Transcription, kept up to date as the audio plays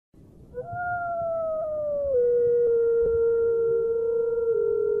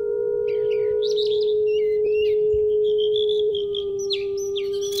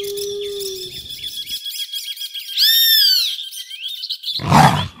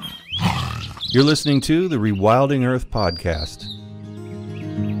You're listening to the Rewilding Earth podcast.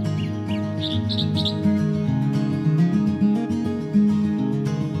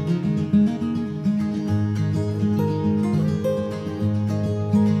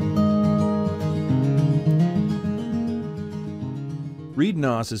 Reid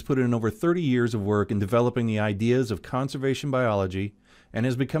Noss has put in over 30 years of work in developing the ideas of conservation biology and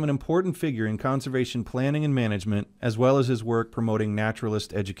has become an important figure in conservation planning and management, as well as his work promoting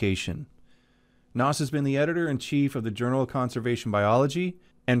naturalist education. Noss has been the editor-in-chief of the Journal of Conservation Biology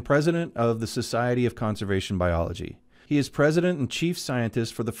and president of the Society of Conservation Biology. He is president and chief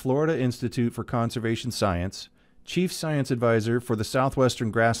scientist for the Florida Institute for Conservation Science, chief science advisor for the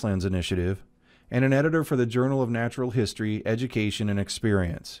Southwestern Grasslands Initiative, and an editor for the Journal of Natural History, Education, and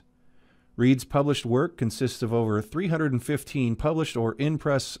Experience. Reid's published work consists of over 315 published or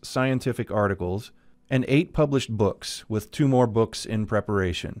in-press scientific articles and 8 published books, with 2 more books in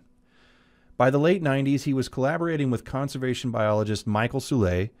preparation. By the late 90s, he was collaborating with conservation biologist Michael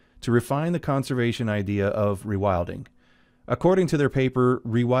Soulé to refine the conservation idea of rewilding. According to their paper,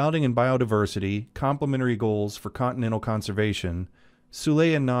 Rewilding and Biodiversity, Complementary Goals for Continental Conservation,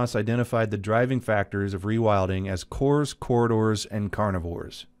 Soulé and Noss identified the driving factors of rewilding as cores, corridors, and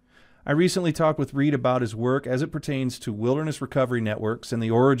carnivores. I recently talked with Reid about his work as it pertains to wilderness recovery networks and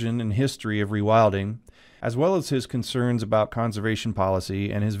the origin and history of rewilding, as well as his concerns about conservation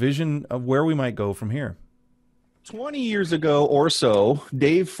policy and his vision of where we might go from here. 20 years ago or so,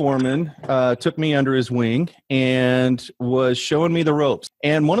 Dave Foreman took me under his wing and was showing me the ropes.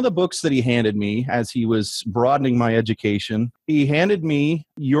 And one of the books that he handed me as he was broadening my education, he handed me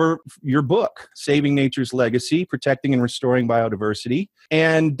your book, Saving Nature's Legacy, Protecting and Restoring Biodiversity.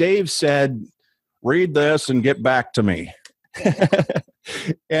 And Dave said, "Read this and get back to me."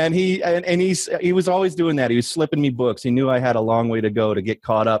 And he was always doing that. He was slipping me books. He knew I had a long way to go to get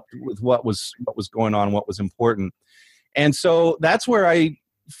caught up with what was going on, what was important. And so that's where I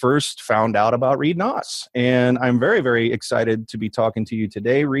first found out about Reid Noss. And I'm very, very excited to be talking to you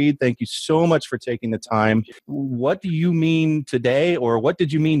today, Reid. Thank you so much for taking the time. What do you mean today, or what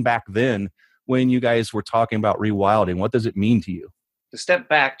did you mean back then when you guys were talking about rewilding? What does it mean to you? To step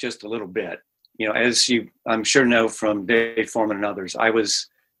back just a little bit, as you, I'm sure, know from Dave Foreman and others, I was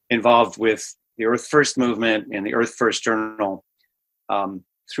involved with the Earth First movement and the Earth First Journal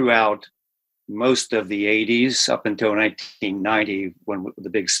throughout most of the 80s up until 1990, when the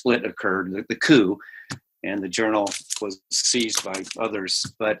big split occurred, the coup, and the journal was seized by others.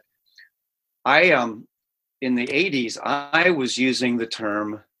 But in the 80s, I was using the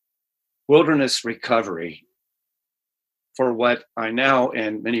term wilderness recovery for what I now,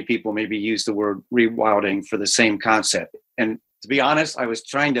 and many people maybe use the word rewilding for the same concept. And to be honest, I was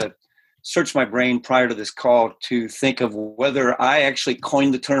trying to search my brain prior to this call to think of whether I actually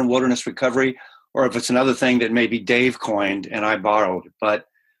coined the term wilderness recovery or if it's another thing that maybe Dave coined and I borrowed. But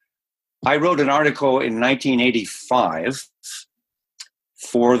I wrote an article in 1985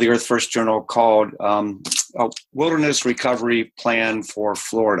 for the Earth First Journal called a Wilderness Recovery Plan for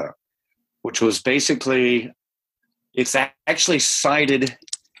Florida, which was basically, it's actually cited,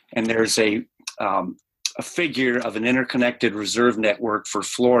 and there's a figure of an interconnected reserve network for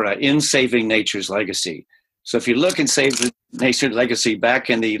Florida in Saving Nature's Legacy. So if you look and Save Nature's Legacy back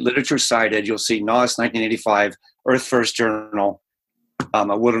in the literature cited, you'll see Noss 1985, Earth First Journal,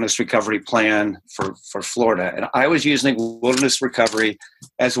 a wilderness recovery plan for Florida. And I was using wilderness recovery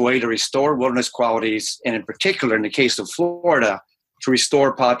as a way to restore wilderness qualities, and in particular, in the case of Florida, to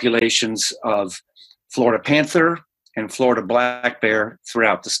restore populations of Florida panther and Florida black bear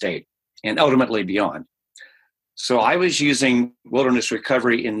throughout the state and ultimately beyond. So I was using wilderness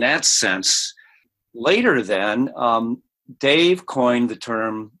recovery in that sense. Later then, Dave coined the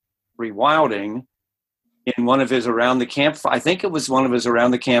term rewilding in one of his Around the Campfire, I think it was one of his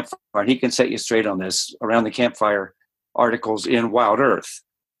Around the Campfire, and he can set you straight on this, Around the Campfire articles in Wild Earth.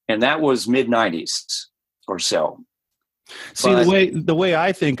 And that was mid-90s or so. See, the way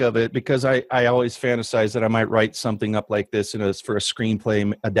I think of it, because I always fantasize that I might write something up like this for a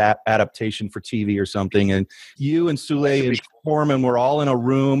screenplay adaptation for TV or something. And you and Soulé and Foreman were all in a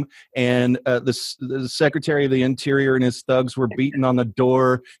room, and the Secretary of the Interior and his thugs were beating on the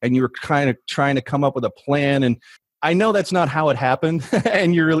door, and you were kind of trying to come up with a plan. And I know that's not how it happened,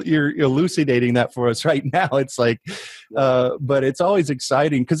 and you're elucidating that for us right now. It's like, but it's always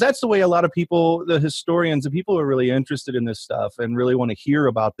exciting because that's the way a lot of people, the historians, the people who are really interested in this stuff and really want to hear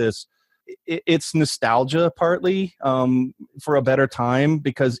about this. It's nostalgia partly for a better time,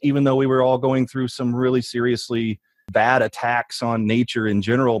 because even though we were all going through some really seriously bad attacks on nature in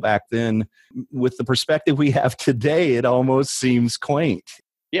general back then, with the perspective we have today, it almost seems quaint.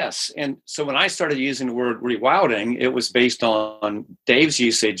 Yes. And so when I started using the word rewilding, it was based on Dave's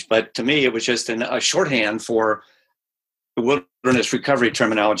usage, but to me, it was just a shorthand for the wilderness recovery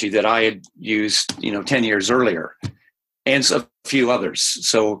terminology that I had used, 10 years earlier, and a few others.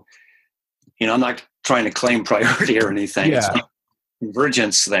 So, I'm not trying to claim priority or anything. Yeah. It's not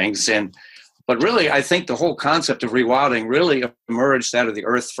convergence things. But really, I think the whole concept of rewilding really emerged out of the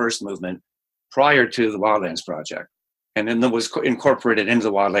Earth First movement prior to the Wildlands Project. And then that was incorporated into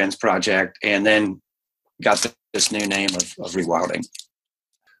the Wildlands Project, and then got this new name of rewilding.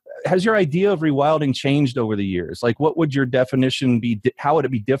 Has your idea of rewilding changed over the years? Like, what would your definition be? How would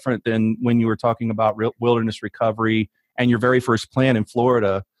it be different than when you were talking about wilderness recovery and your very first plan in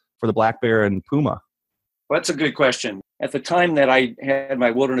Florida for the black bear and puma? Well, that's a good question. At the time that I had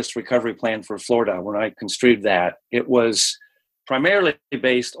my wilderness recovery plan for Florida, when I construed that, it was primarily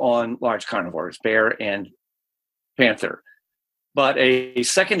based on large carnivores, bear and panther. But a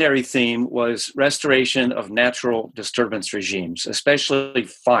secondary theme was restoration of natural disturbance regimes, especially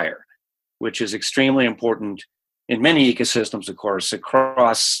fire, which is extremely important in many ecosystems, of course,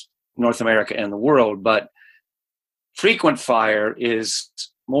 across North America and the world. But frequent fire is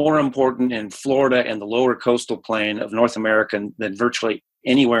more important in Florida and the lower coastal plain of North America than virtually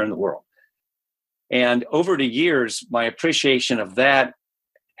anywhere in the world. And over the years, my appreciation of that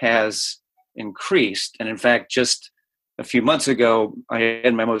has increased. And in fact, just a few months ago, I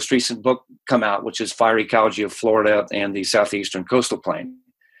had my most recent book come out, which is Fire Ecology of Florida and the Southeastern Coastal Plain.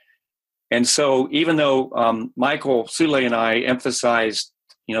 And so even though Michael Soulé and I emphasized,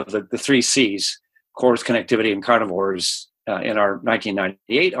 the three C's, cores, connectivity, and carnivores, in our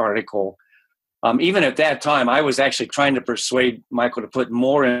 1998 article, even at that time, I was actually trying to persuade Michael to put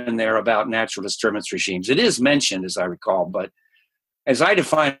more in there about natural disturbance regimes. It is mentioned, as I recall, but as I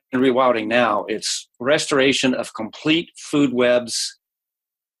define rewilding now, it's restoration of complete food webs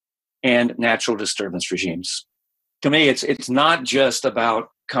and natural disturbance regimes. To me, it's not just about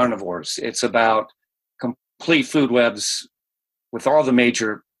carnivores. It's about complete food webs with all the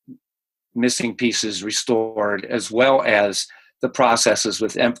major missing pieces restored, as well as the processes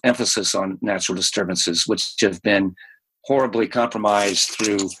with emphasis on natural disturbances, which have been horribly compromised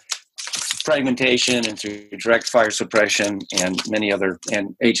through fragmentation and through direct fire suppression and many other,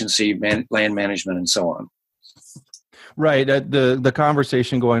 and agency land management and so on. Right. The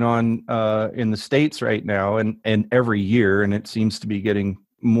conversation going on in the States right now and every year, and it seems to be getting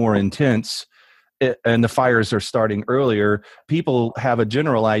more intense, and the fires are starting earlier. People have a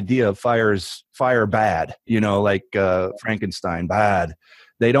general idea of fire bad, like Frankenstein bad.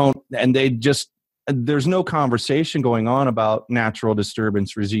 They don't, and they just, there's no conversation going on about natural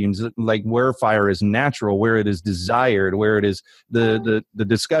disturbance regimes, like where fire is natural, where it is desired, where it is the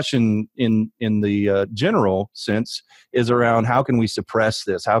discussion in the general sense is around how can we suppress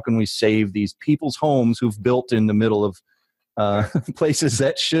this? How can we save these people's homes who've built in the middle of places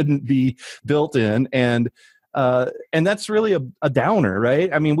that shouldn't be built in? And that's really a downer,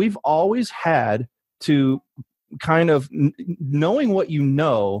 right? I mean, we've always had to kind of knowing what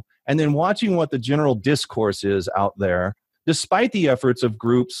and then watching what the general discourse is out there, despite the efforts of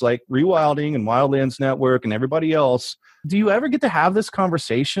groups like Rewilding and Wildlands Network and everybody else. Do you ever get to have this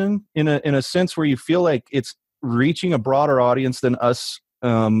conversation in a sense where you feel like it's reaching a broader audience than us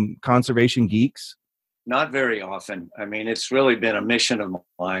conservation geeks? Not very often. I mean, it's really been a mission of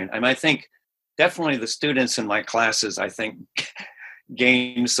mine. I mean, I think definitely the students in my classes,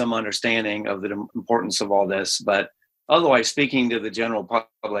 gain some understanding of the importance of all this. But otherwise, speaking to the general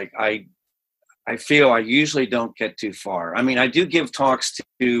public, I feel I usually don't get too far. I mean, I do give talks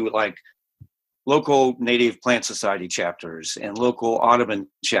to like local Native Plant Society chapters and local Audubon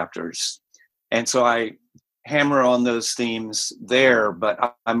chapters. And so I hammer on those themes there,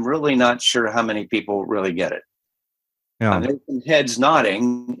 but I'm really not sure how many people really get it. Yeah. There's some heads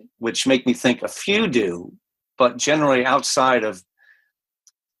nodding, which make me think a few do, but generally outside of,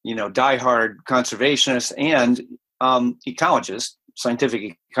 diehard conservationists and ecologists,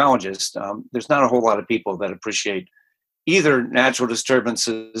 scientific ecologists, there's not a whole lot of people that appreciate either natural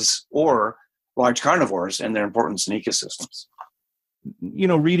disturbances or large carnivores and their importance in ecosystems.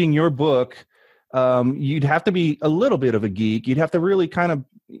 Reading your book, you'd have to be a little bit of a geek. You'd have to really kind of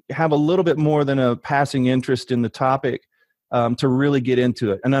have a little bit more than a passing interest in the topic to really get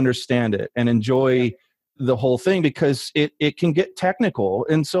into it and understand it and enjoy the whole thing, because it can get technical.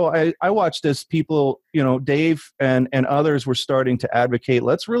 And so I watched as people, Dave and others were starting to advocate,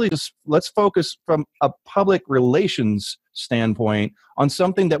 let's focus from a public relations standpoint on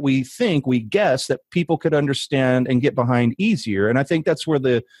something that we guess that people could understand and get behind easier. And I think that's where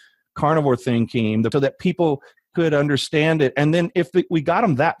the carnivore thing came, so that people could understand it. And then if we got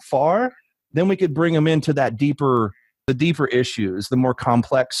them that far, then we could bring them into the deeper issues, the more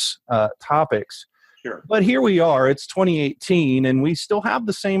complex topics. Sure. But here we are, it's 2018, and we still have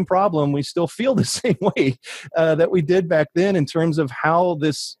the same problem. We still feel the same way that we did back then in terms of how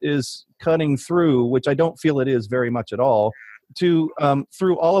this is cutting through, which I don't feel it is very much at all, to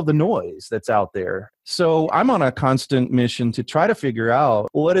through all of the noise that's out there. So I'm on a constant mission to try to figure out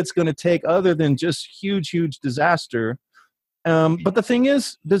what it's going to take other than just huge disaster. But the thing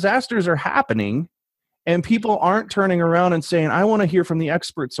is, disasters are happening. And people aren't turning around and saying, I want to hear from the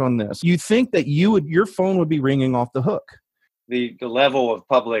experts on this. You think that your phone would be ringing off the hook. The level of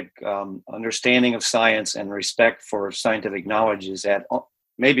public understanding of science and respect for scientific knowledge is at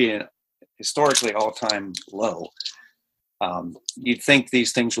maybe a historically all-time low. You'd think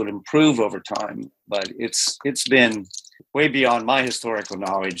these things would improve over time, but it's been way beyond my historical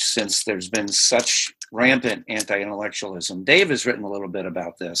knowledge since there's been such rampant anti-intellectualism. Dave has written a little bit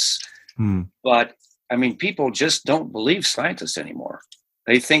about this, but I mean, people just don't believe scientists anymore.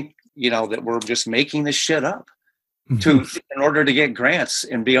 They think, that we're just making this shit up in order to get grants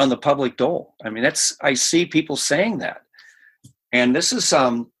and be on the public dole. I mean, I see people saying that. And this is,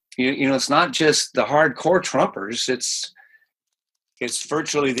 it's not just the hardcore Trumpers. It's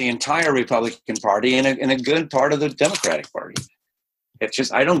virtually the entire Republican Party and a good part of the Democratic Party. It's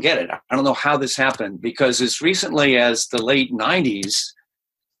just, I don't get it. I don't know how this happened, because as recently as the late 90s,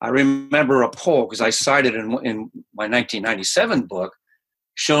 I remember a poll, because I cited in my 1997 book,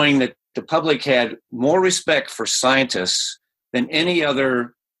 showing that the public had more respect for scientists than any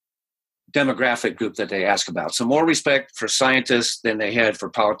other demographic group that they ask about. So more respect for scientists than they had for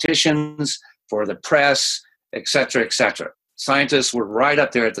politicians, for the press, et cetera, et cetera. Scientists were right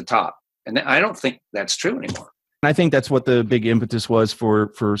up there at the top. And I don't think that's true anymore. I think that's what the big impetus was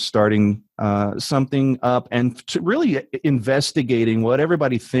for starting something up and to really investigating what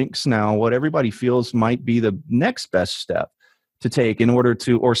everybody thinks now, what everybody feels might be the next best step to take in order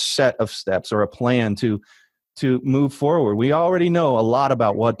to, or set of steps or a plan to move forward. We already know a lot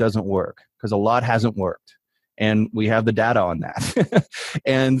about what doesn't work because a lot hasn't worked. And we have the data on that.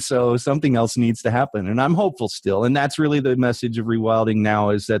 And so something else needs to happen. And I'm hopeful still. And that's really the message of Rewilding now,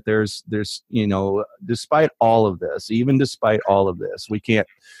 is that there's despite all of this,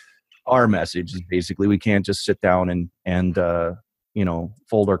 our message is basically, we can't just sit down and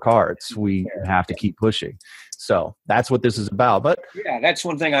fold our cards. We have to keep pushing. So that's what this is about. But yeah, that's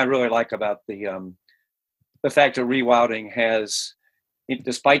one thing I really like about the fact that Rewilding has,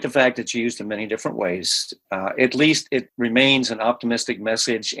 despite the fact that it's used in many different ways, at least it remains an optimistic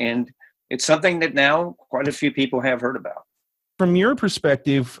message, and it's something that now quite a few people have heard about. From your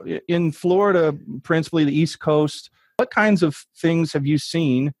perspective, in Florida, principally the East Coast, what kinds of things have you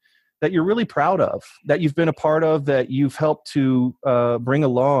seen that you're really proud of, that you've been a part of, that you've helped to bring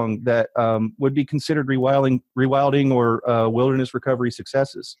along, that would be considered rewilding or wilderness recovery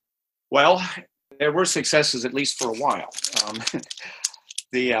successes? Well, there were successes, at least for a while.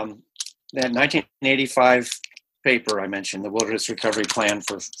 That 1985 paper I mentioned, the Wilderness Recovery Plan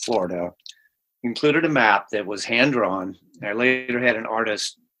for Florida, included a map that was hand-drawn. I later had an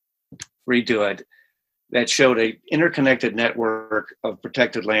artist redo it, that showed an interconnected network of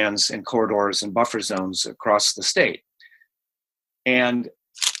protected lands and corridors and buffer zones across the state. And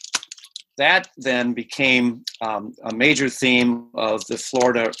that then became a major theme of the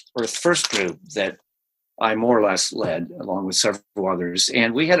Florida Earth First group that I more or less led, along with several others.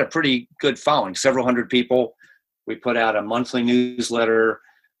 And we had a pretty good following, several hundred people. We put out a monthly newsletter.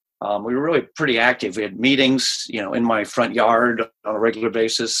 We were really pretty active. We had meetings, in my front yard on a regular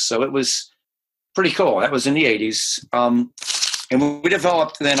basis. So it was pretty cool. That was in the 80s. And we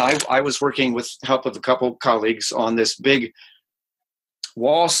developed, then I was working with help of a couple colleagues on this big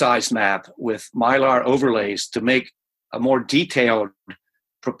wall-sized map with Mylar overlays to make a more detailed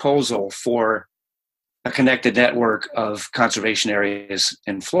proposal for a connected network of conservation areas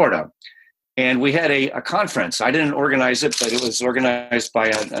in Florida. And we had a conference. I didn't organize it, but it was organized by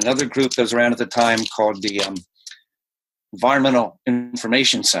another group that was around at the time called the Environmental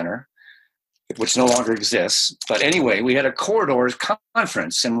Information Center, which no longer exists. But anyway, we had a corridors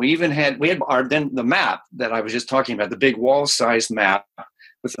conference, and we had the map that I was just talking about, the big wall-sized map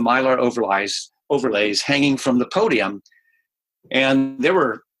with the Mylar overlays hanging from the podium. And there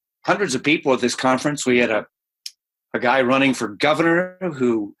were hundreds of people at this conference. We had a guy running for governor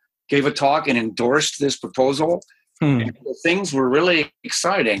who gave a talk and endorsed this proposal. And things were really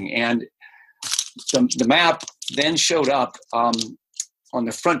exciting. And the map then showed up on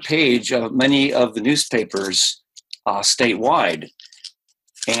the front page of many of the newspapers statewide.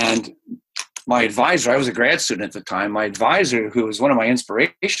 And my advisor, I was a grad student at the time, my advisor, who was one of my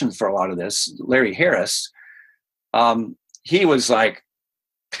inspirations for a lot of this, Larry Harris, he was like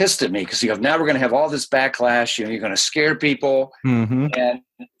pissed at me because he goes, now we're going to have all this backlash. You're going to scare people. Mm-hmm. And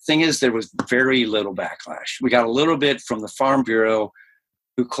the thing is, there was very little backlash. We got a little bit from the Farm Bureau,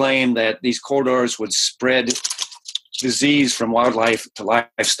 who claimed that these corridors would spread disease from wildlife to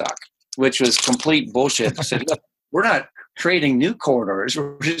livestock, which was complete bullshit. They said, look, we're not creating new corridors.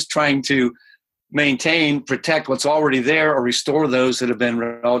 We're just trying to maintain, protect what's already there or restore those that have been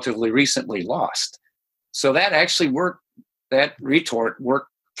relatively recently lost. So that actually worked, that retort worked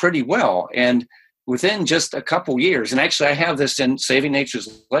pretty well. And within just a couple years, and actually I have this in Saving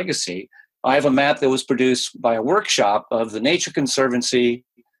Nature's Legacy, I have a map that was produced by a workshop of the Nature Conservancy,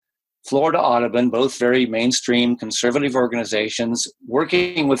 Florida Audubon, both very mainstream conservative organizations,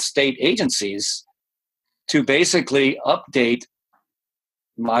 working with state agencies to basically update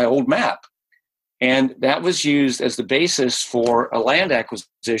my old map. And that was used as the basis for a land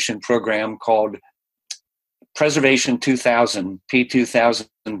acquisition program called Preservation 2000, P2000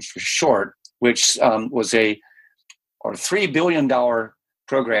 for short, which was a $3 billion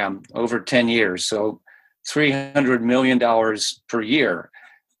program over 10 years. So $300 million per year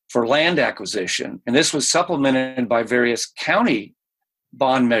for land acquisition. And this was supplemented by various county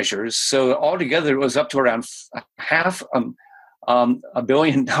bond measures. So altogether, it was up to around $500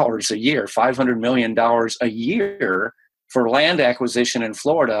 million a year, $500 million a year for land acquisition in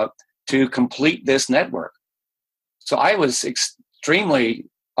Florida to complete this network. So I was extremely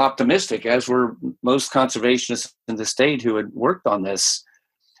optimistic, as were most conservationists in the state who had worked on this,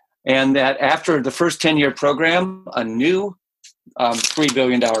 and that after the first 10-year program, a new $3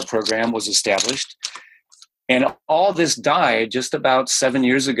 billion program was established. And all this died just about 7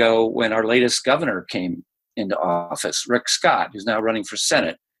 years ago when our latest governor came into office, Rick Scott, who's now running for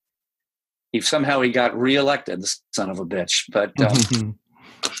Senate. Somehow he got reelected, the son of a bitch. But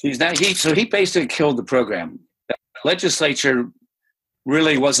he basically killed the program. The legislature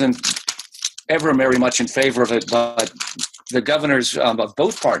really wasn't ever very much in favor of it, but the governors of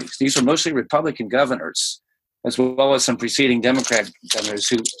both parties, these are mostly Republican governors, as well as some preceding Democrat governors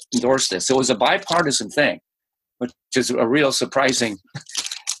who endorsed this. So it was a bipartisan thing, which is a real surprising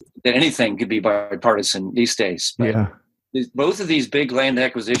that anything could be bipartisan these days. But yeah. Both of these big land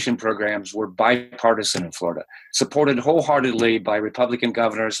acquisition programs were bipartisan in Florida, supported wholeheartedly by Republican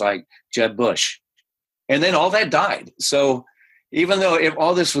governors like Jeb Bush. And then all that died. So even though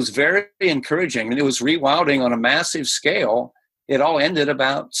all this was very encouraging, and it was rewilding on a massive scale, it all ended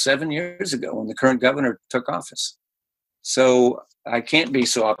about 7 years ago when the current governor took office. So I can't be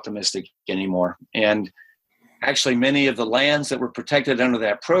so optimistic anymore. And actually, many of the lands that were protected under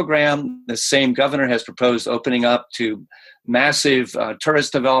that program, the same governor has proposed opening up to massive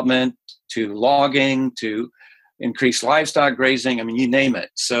tourist development, to logging, to increased livestock grazing. I mean, you name it.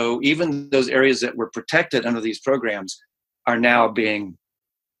 So even those areas that were protected under these programs are now being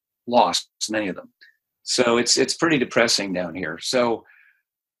lost, many of them. So it's pretty depressing down here. So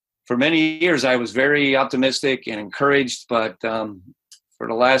for many years, I was very optimistic and encouraged, but for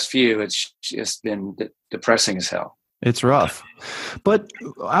the last few, it's just been depressing as hell. It's rough. But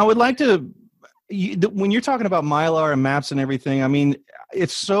I would like to, when you're talking about Mylar and maps and everything, I mean,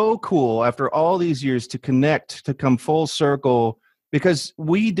 it's so cool after all these years to connect, to come full circle, because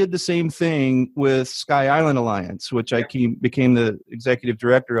we did the same thing with Sky Island Alliance, which I became the executive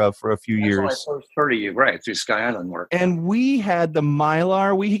director of for a few years. That's when I first heard of you, right, through Sky Island work. And we had the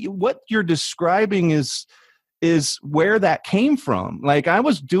Mylar. What you're describing is where that came from. Like, I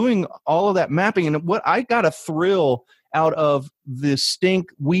was doing all of that mapping, and what I got a thrill out of the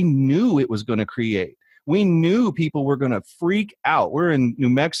stink we knew it was going to create. We knew people were going to freak out. We're in New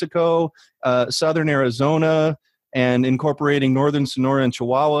Mexico, southern Arizona, and incorporating northern Sonora and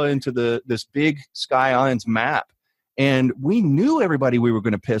Chihuahua into this big Sky Islands map. And we knew everybody we were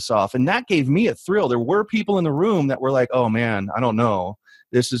going to piss off. And that gave me a thrill. There were people in the room that were like, oh man, I don't know.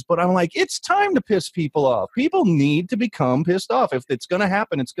 But I'm like, it's time to piss people off. People need to become pissed off. If it's going to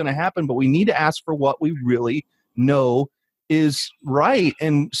happen, it's going to happen. But we need to ask for what we really know is right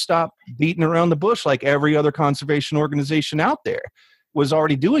and stop beating around the bush like every other conservation organization out there was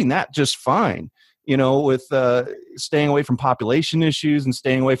already doing that just fine. You know, with staying away from population issues and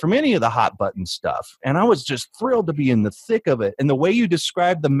staying away from any of the hot button stuff. And I was just thrilled to be in the thick of it. And the way you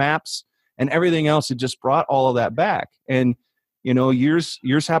described the maps and everything else, it just brought all of that back. And, you know, yours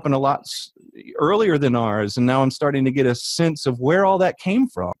happened a lot earlier than ours. And now I'm starting to get a sense of where all that came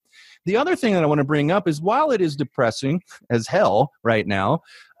from. The other thing that I want to bring up is, while it is depressing as hell right now,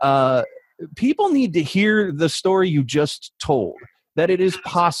 people need to hear the story you just told. that it is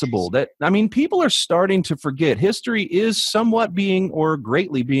possible. That, I mean, people are starting to forget. History is somewhat being, or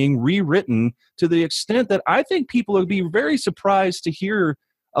greatly being, rewritten to the extent that I think people would be very surprised to hear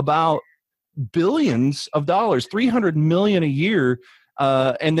about billions of dollars, 300 million a year,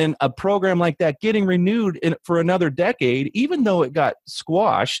 and then a program like that getting renewed for another decade, even though it got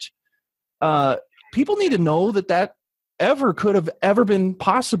squashed. People need to know that could have ever been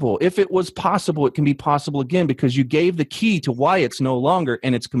possible. If it was possible, it can be possible again, because you gave the key to why it's no longer,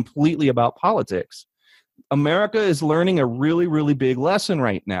 and it's completely about politics. America is learning a really, really big lesson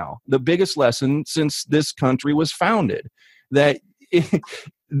right now, the biggest lesson since this country was founded, that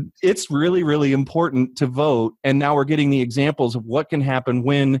it's really, really important to vote. And now we're getting the examples of what can happen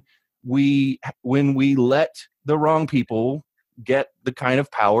when we let the wrong people get the kind of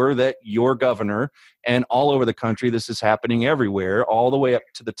power that your governor, and all over the country, this is happening everywhere, all the way up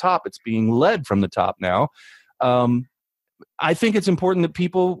to the top. It's being led from the top now. I think it's important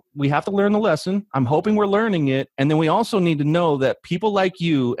that we have to learn the lesson. I'm hoping we're learning it. And then we also need to know that people like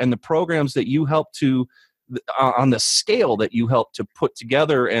you and the programs that you help to, on the scale that you helped to put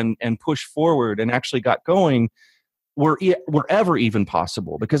together and push forward and actually got going, were ever even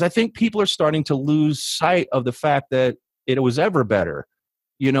possible. Because I think people are starting to lose sight of the fact that it was ever better,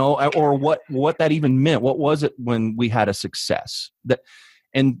 or what that even meant. What was it when we had a success?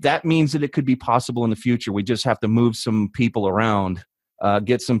 And that means that it could be possible in the future. We just have to move some people around,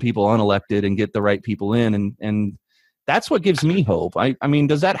 get some people unelected, and get the right people in. And that's what gives me hope. I mean,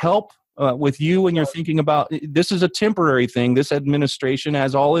 does that help with you when you're thinking about, this is a temporary thing? This administration,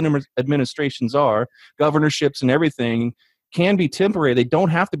 as all administrations are, governorships and everything, can be temporary. They don't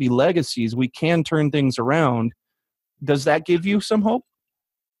have to be legacies. We can turn things around. Does that give you some hope?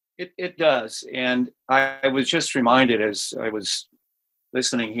 It does. And I was just reminded as I was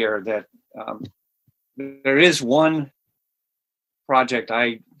listening here that there is one project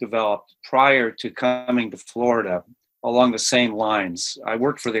I developed prior to coming to Florida along the same lines. I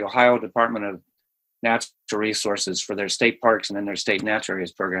worked for the Ohio Department of Natural Resources for their state parks and then their state natural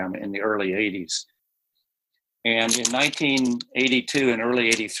areas program in the early 80s. And in 1982 and early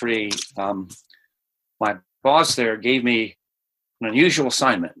 83, my boss there gave me an unusual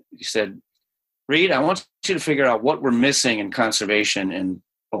assignment. He said, Reed, I want you to figure out what we're missing in conservation in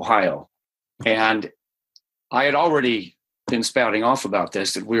Ohio. And I had already been spouting off about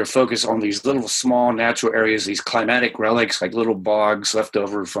this, that we were focused on these little small natural areas, these climatic relics, like little bogs left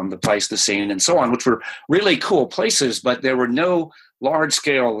over from the Pleistocene and so on, which were really cool places, but there were no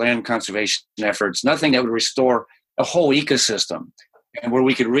large-scale land conservation efforts, nothing that would restore a whole ecosystem, and where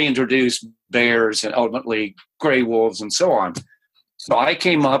we could reintroduce bears and ultimately gray wolves and so on. So I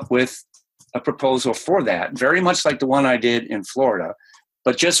came up with a proposal for that, very much like the one I did in Florida,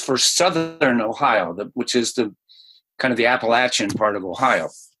 but just for southern Ohio, which is the kind of the Appalachian part of Ohio.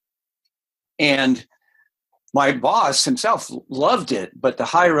 And my boss himself loved it, but the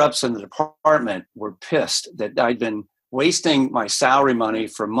higher ups in the department were pissed that I'd been wasting my salary money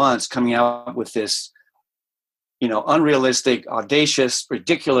for months coming out with this unrealistic, audacious,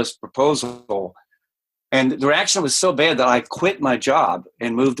 ridiculous proposal. And the reaction was so bad that I quit my job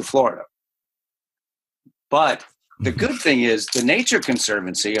and moved to Florida. But the good thing is the Nature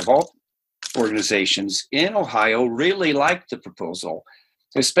Conservancy of all organizations in Ohio really liked the proposal,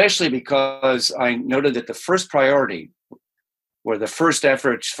 especially because I noted that the first priority, where the first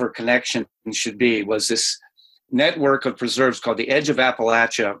efforts for connection should be, was this network of preserves called the Edge of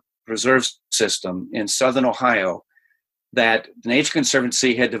Appalachia Preserve System in southern Ohio that the Nature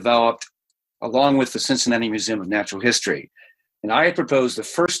Conservancy had developed along with the Cincinnati Museum of Natural History. And I had proposed the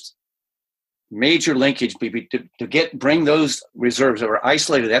first major linkage be to bring those reserves that were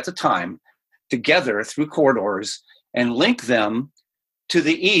isolated at the time together through corridors and link them to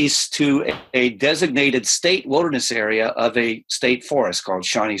the east to a designated state wilderness area of a state forest called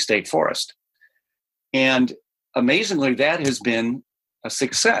Shawnee State Forest. And amazingly, that has been a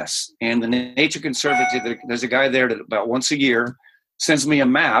success. And the Nature Conservancy, there's a guy there that about once a year sends me a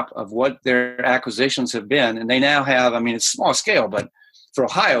map of what their acquisitions have been. And they now have, it's small scale, but for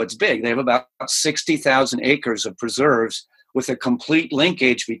Ohio, it's big. They have about 60,000 acres of preserves with a complete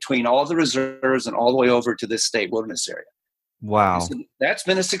linkage between all the reserves and all the way over to this state wilderness area. Wow. So that's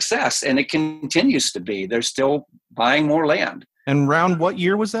been a success, and it continues to be. They're still buying more land. And around what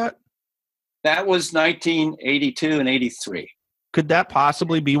year was that? That was 1982 and 83. Could that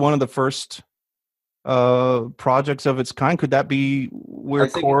possibly be one of the first projects of its kind? Could that be where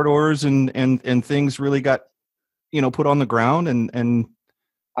corridors and things really got, put on the ground? And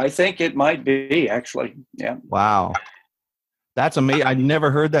I think it might be, actually. Yeah. Wow. That's amazing. I'd never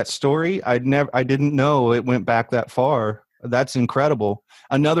heard that story. I didn't know it went back that far. That's incredible.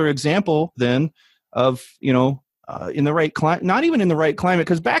 Another example then of, in the right climate, not even in the right climate,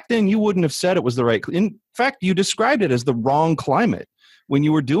 because back then you wouldn't have said it was the right. In fact, you described it as the wrong climate when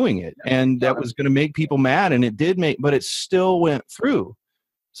you were doing it. And that was going to make people mad. And it did but it still went through.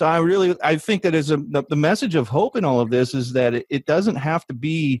 So I think that the message of hope in all of this is that it doesn't have to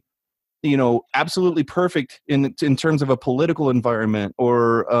be, absolutely perfect in terms of a political environment,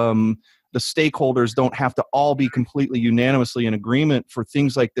 or the stakeholders don't have to all be completely unanimously in agreement for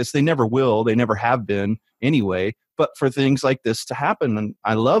things like this. They never will. They never have been anyway, but for things like this to happen. And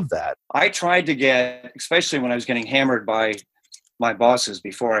I love that. I tried to get, especially when I was getting hammered by my bosses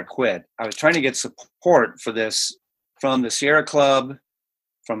before I quit, I was trying to get support for this from the Sierra Club,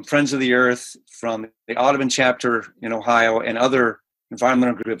 from Friends of the Earth, from the Audubon chapter in Ohio, and other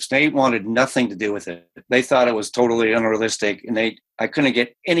environmental groups. They wanted nothing to do with it. They thought it was totally unrealistic, and I couldn't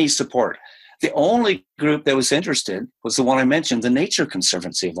get any support. The only group that was interested was the one I mentioned, the Nature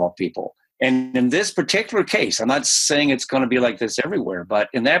Conservancy, of all people. And in this particular case, I'm not saying it's going to be like this everywhere, but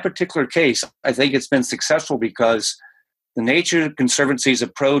in that particular case, I think it's been successful because the Nature Conservancy's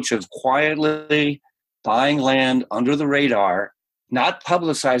approach of quietly buying land under the radar, not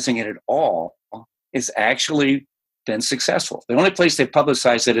publicizing it at all, is actually been successful. The only place they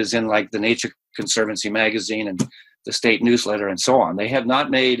publicize it is in like the Nature Conservancy magazine and the state newsletter and so on. They have not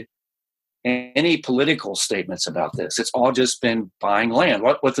made any political statements about this. It's all just been buying land.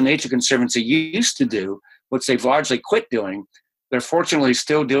 What the Nature Conservancy used to do, which they've largely quit doing, they're fortunately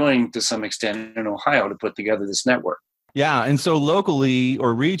still doing to some extent in Ohio to put together this network. Yeah, and so locally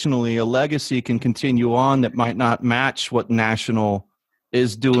or regionally, a legacy can continue on that might not match what national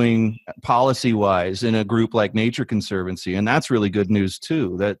is doing policy-wise in a group like Nature Conservancy. And that's really good news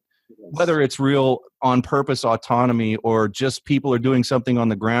too, that whether it's real on-purpose autonomy or just people are doing something on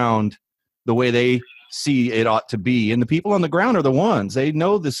the ground the way they see it ought to be. And the people on the ground are the ones, they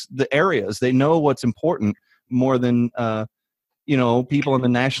know the areas, they know what's important more than, people on the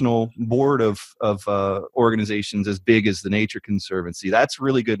national board of organizations as big as the Nature Conservancy. That's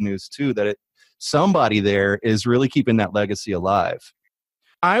really good news too, that somebody there is really keeping that legacy alive.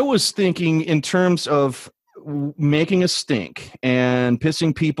 I was thinking in terms of making a stink and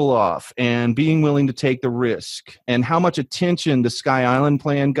pissing people off and being willing to take the risk, and how much attention the Sky Island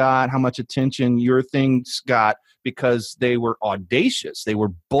plan got, how much attention your things got, because they were audacious, they were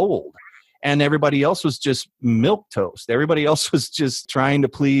bold, and everybody else was just milquetoast. Everybody else was just trying to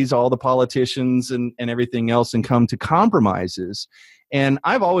please all the politicians and everything else and come to compromises. And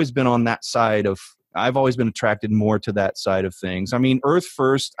I've always been on that side I've always been attracted more to that side of things. I mean, Earth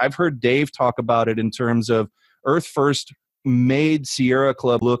First, I've heard Dave talk about it in terms of Earth First made Sierra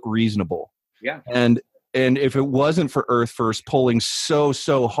Club look reasonable. Yeah. And if it wasn't for Earth First pulling so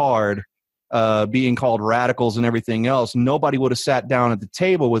hard, being called radicals and everything else, nobody would have sat down at the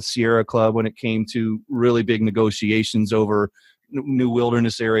table with Sierra Club when it came to really big negotiations over new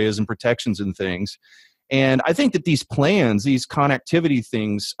wilderness areas and protections and things. And I think that these plans, these connectivity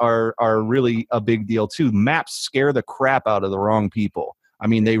things are really a big deal too. Maps scare the crap out of the wrong people. I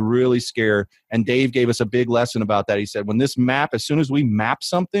mean, they really scare. And Dave gave us a big lesson about that. He said, when this map, as soon as we map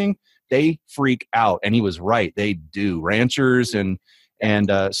something, they freak out. And he was right. They do. Ranchers and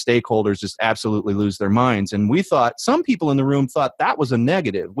stakeholders just absolutely lose their minds. And we thought, some people in the room thought that was a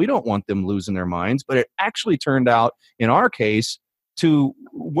negative. We don't want them losing their minds. But it actually turned out, in our case, to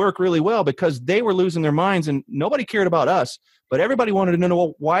work really well, because they were losing their minds and nobody cared about us, but everybody wanted to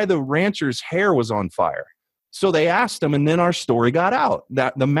know why the rancher's hair was on fire. So they asked them, and then our story got out.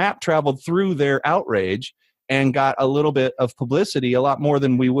 That the map traveled through their outrage and got a little bit of publicity, a lot more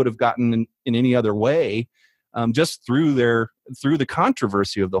than we would have gotten in any other way, just through the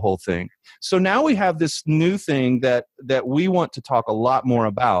controversy of the whole thing. So now we have this new thing that we want to talk a lot more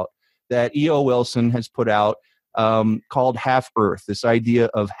about, that E.O. Wilson has put out, called Half Earth, this idea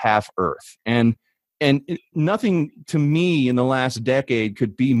of half Earth. And nothing to me in the last decade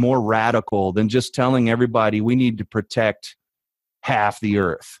could be more radical than just telling everybody we need to protect half the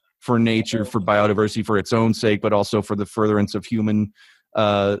Earth for nature, for biodiversity, for its own sake, but also for the furtherance of human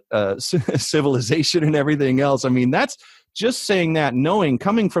civilization and everything else. I mean, that's just saying that,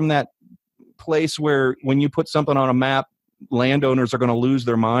 coming from that place where when you put something on a map, landowners are going to lose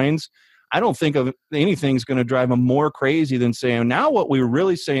their minds. I don't think of anything's going to drive them more crazy than saying, now what we're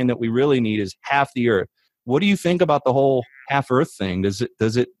really saying that we really need is half the Earth. What do you think about the whole half Earth thing? Does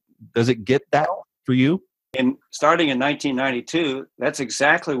it get that for you? And starting in 1992, that's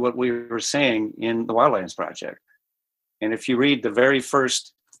exactly what we were saying in the Wildlands Project. And if you read the very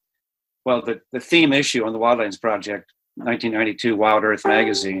first, the theme issue on the Wildlands Project, 1992 Wild Earth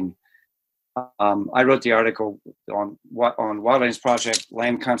magazine, I wrote the article on Wildlands Project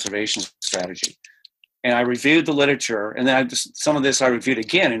Land Conservation Strategy. And I reviewed the literature, and then some of this I reviewed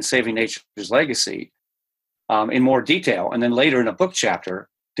again in Saving Nature's Legacy in more detail, and then later in a book chapter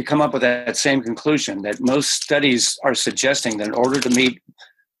to come up with that same conclusion that most studies are suggesting that in order to meet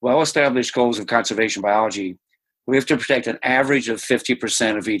well-established goals of conservation biology, we have to protect an average of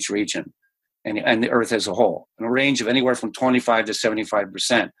 50% of each region and the Earth as a whole, in a range of anywhere from 25 to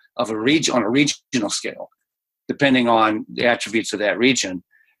 75% of a region on a regional scale, depending on the attributes of that region.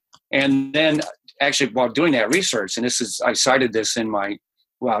 And then actually while doing that research, and I cited this in my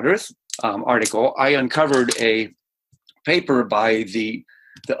Wild Earth article, I uncovered a paper by the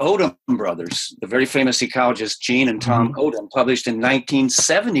Odom brothers, the very famous ecologists, Gene and Tom Odom, published in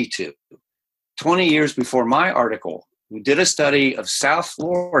 1972, 20 years before my article, who did a study of South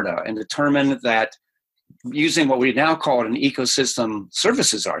Florida and determined that using what we now call an ecosystem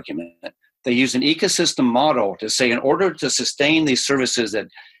services argument, they used an ecosystem model to say in order to sustain these services that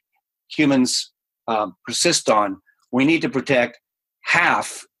humans persist on, we need to protect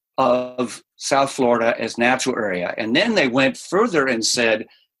half of South Florida as natural area. And then they went further and said,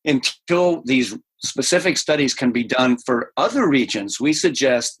 until these specific studies can be done for other regions, we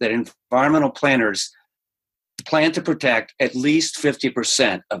suggest that environmental planners plan to protect at least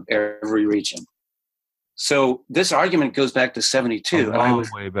 50% of every region. So this argument goes back to 72.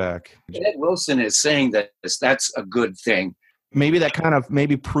 Way back. Ed Wilson is saying that that's a good thing. Maybe that kind of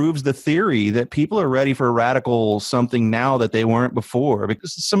proves the theory that people are ready for radical something now that they weren't before,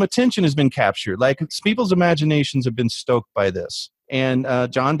 because some attention has been captured. Like people's imaginations have been stoked by this. And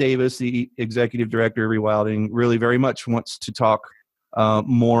John Davis, the executive director of Rewilding, really very much wants to talk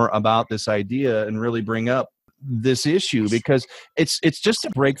more about this idea and really bring up this issue, because it's just to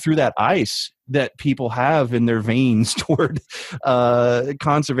break through that ice that people have in their veins toward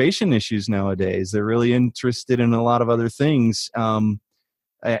conservation issues nowadays. They're really interested in a lot of other things, and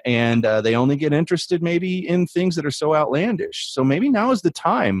they only get interested maybe in things that are so outlandish. So maybe now is the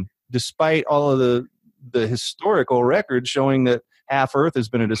time, despite all of the historical records showing that half Earth has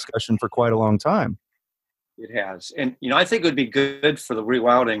been a discussion for quite a long time. It has. And, I think it would be good for the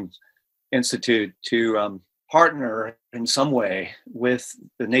Rewilding Institute to partner in some way with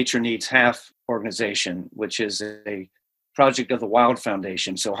the Nature Needs Half organization, which is a project of the Wild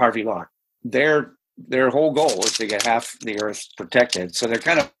Foundation. So Harvey Locke, their whole goal is to get half the Earth protected. So they're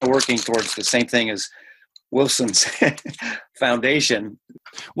kind of working towards the same thing as Wilson's foundation.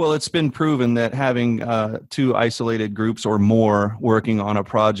 Well, it's been proven that having two isolated groups or more working on a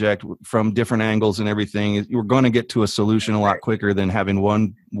project from different angles and everything, you're going to get to a solution a lot quicker than having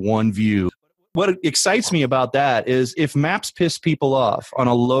one view. What excites me about that is if maps piss people off on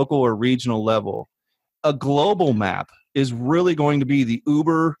a local or regional level, a global map is really going to be the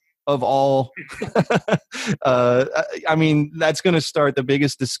Uber of all. I mean, that's going to start the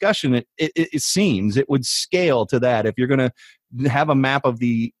biggest discussion. It seems it would scale to that. If you're going to have a map of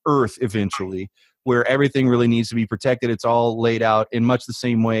the Earth eventually, where everything really needs to be protected, it's all laid out in much the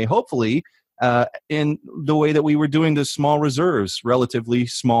same way, hopefully, in the way that we were doing the small reserves, relatively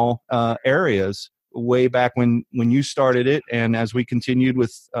small areas way back when you started it. And as we continued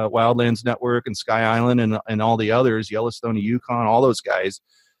with Wildlands Network and Sky Island and all the others, Yellowstone, Yukon, all those guys,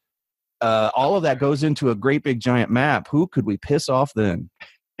 all of that goes into a great big giant map. Who could we piss off then?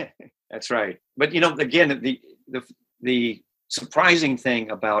 That's right. But, again, the surprising thing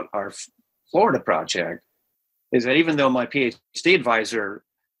about our Florida project is that even though my PhD advisor,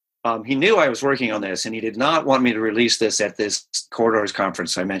 he knew I was working on this, and he did not want me to release this at this Corridors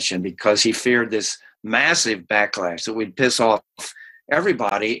conference I mentioned, because he feared this massive backlash that would piss off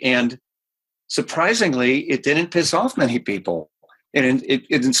everybody. And surprisingly, it didn't piss off many people. And it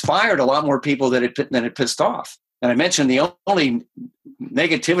inspired a lot more people than it pissed off. And I mentioned the only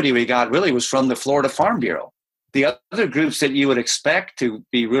negativity we got really was from the Florida Farm Bureau. The other groups that you would expect to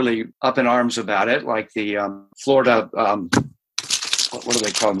be really up in arms about it, like the Florida, what do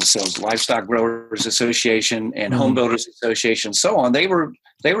they call themselves? Livestock Growers Association and Home Builders Association, so on. They were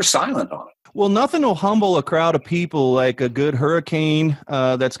silent on it. Well, nothing will humble a crowd of people like a good hurricane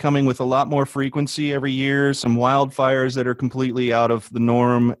that's coming with a lot more frequency every year, some wildfires that are completely out of the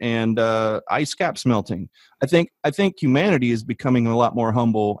norm, and ice caps melting. I think humanity is becoming a lot more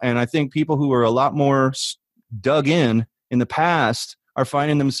humble, and I think people who are a lot more dug in the past are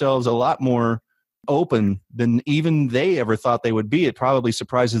finding themselves a lot more open than even they ever thought they would be. It probably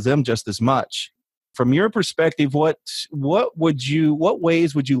surprises them just as much. From your perspective, what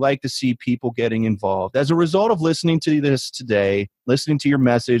ways would you like to see people getting involved as a result of listening to this today, listening to your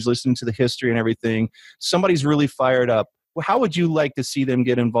message, listening to the history and everything? Somebody's really fired up how would you like to see them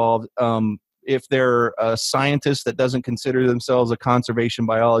get involved? If they're a scientist that doesn't consider themselves a conservation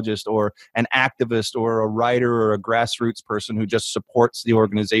biologist, or an activist, or a writer, or a grassroots person who just supports the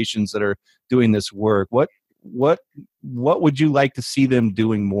organizations that are doing this work, what would you like to see them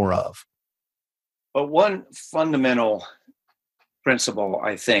doing more of? Well, one fundamental principle,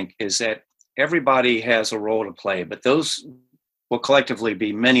 I think, is that everybody has a role to play, but those will collectively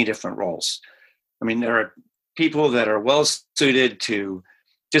be many different roles. I mean, there are people that are well suited to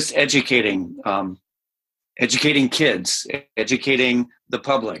just educating kids, educating the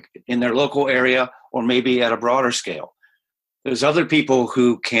public in their local area, or maybe at a broader scale. There's other people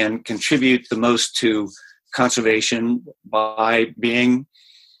who can contribute the most to conservation by being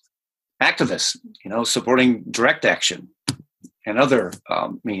activists, supporting direct action and other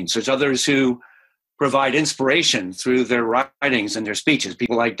means. There's others who provide inspiration through their writings and their speeches,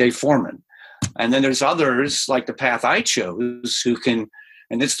 people like Dave Foreman. And then there's others, like the path I chose, who can,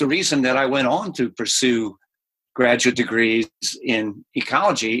 and it's the reason that I went on to pursue graduate degrees in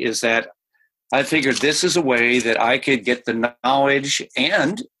ecology, is that I figured this is a way that I could get the knowledge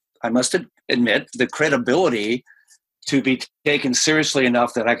and, I must admit, the credibility to be taken seriously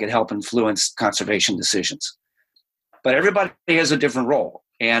enough that I could help influence conservation decisions. But everybody has a different role.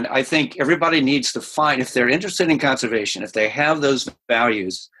 And I think everybody needs to find, if they're interested in conservation, if they have those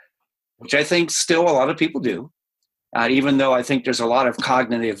values, which I think still a lot of people do, even though I think there's a lot of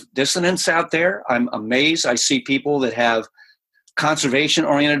cognitive dissonance out there. I'm amazed. I see people that have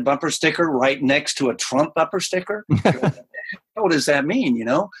conservation-oriented bumper sticker right next to a Trump bumper sticker. What does that mean?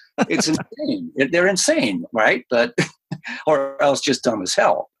 It's insane. They're insane, right? But or else just dumb as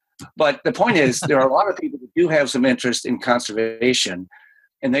hell. But the point is, there are a lot of people that do have some interest in conservation,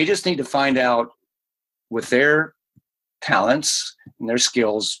 and they just need to find out with their talents and their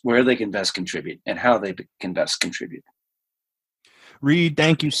skills where they can best contribute and how they can best contribute. Reed,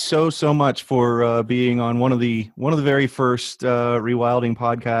 thank you so much for being on one of the very first Rewilding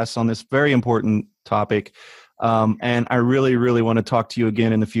podcasts on this very important topic. And I really, really want to talk to you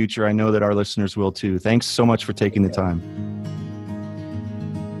again in the future. I know that our listeners will too. Thanks so much for taking the time.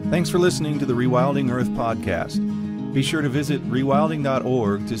 Thanks for listening to the Rewilding Earth podcast. Be sure to visit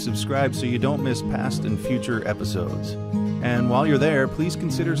rewilding.org to subscribe so you don't miss past and future episodes. And while you're there, please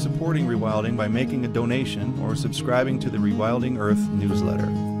consider supporting Rewilding by making a donation or subscribing to the Rewilding Earth newsletter.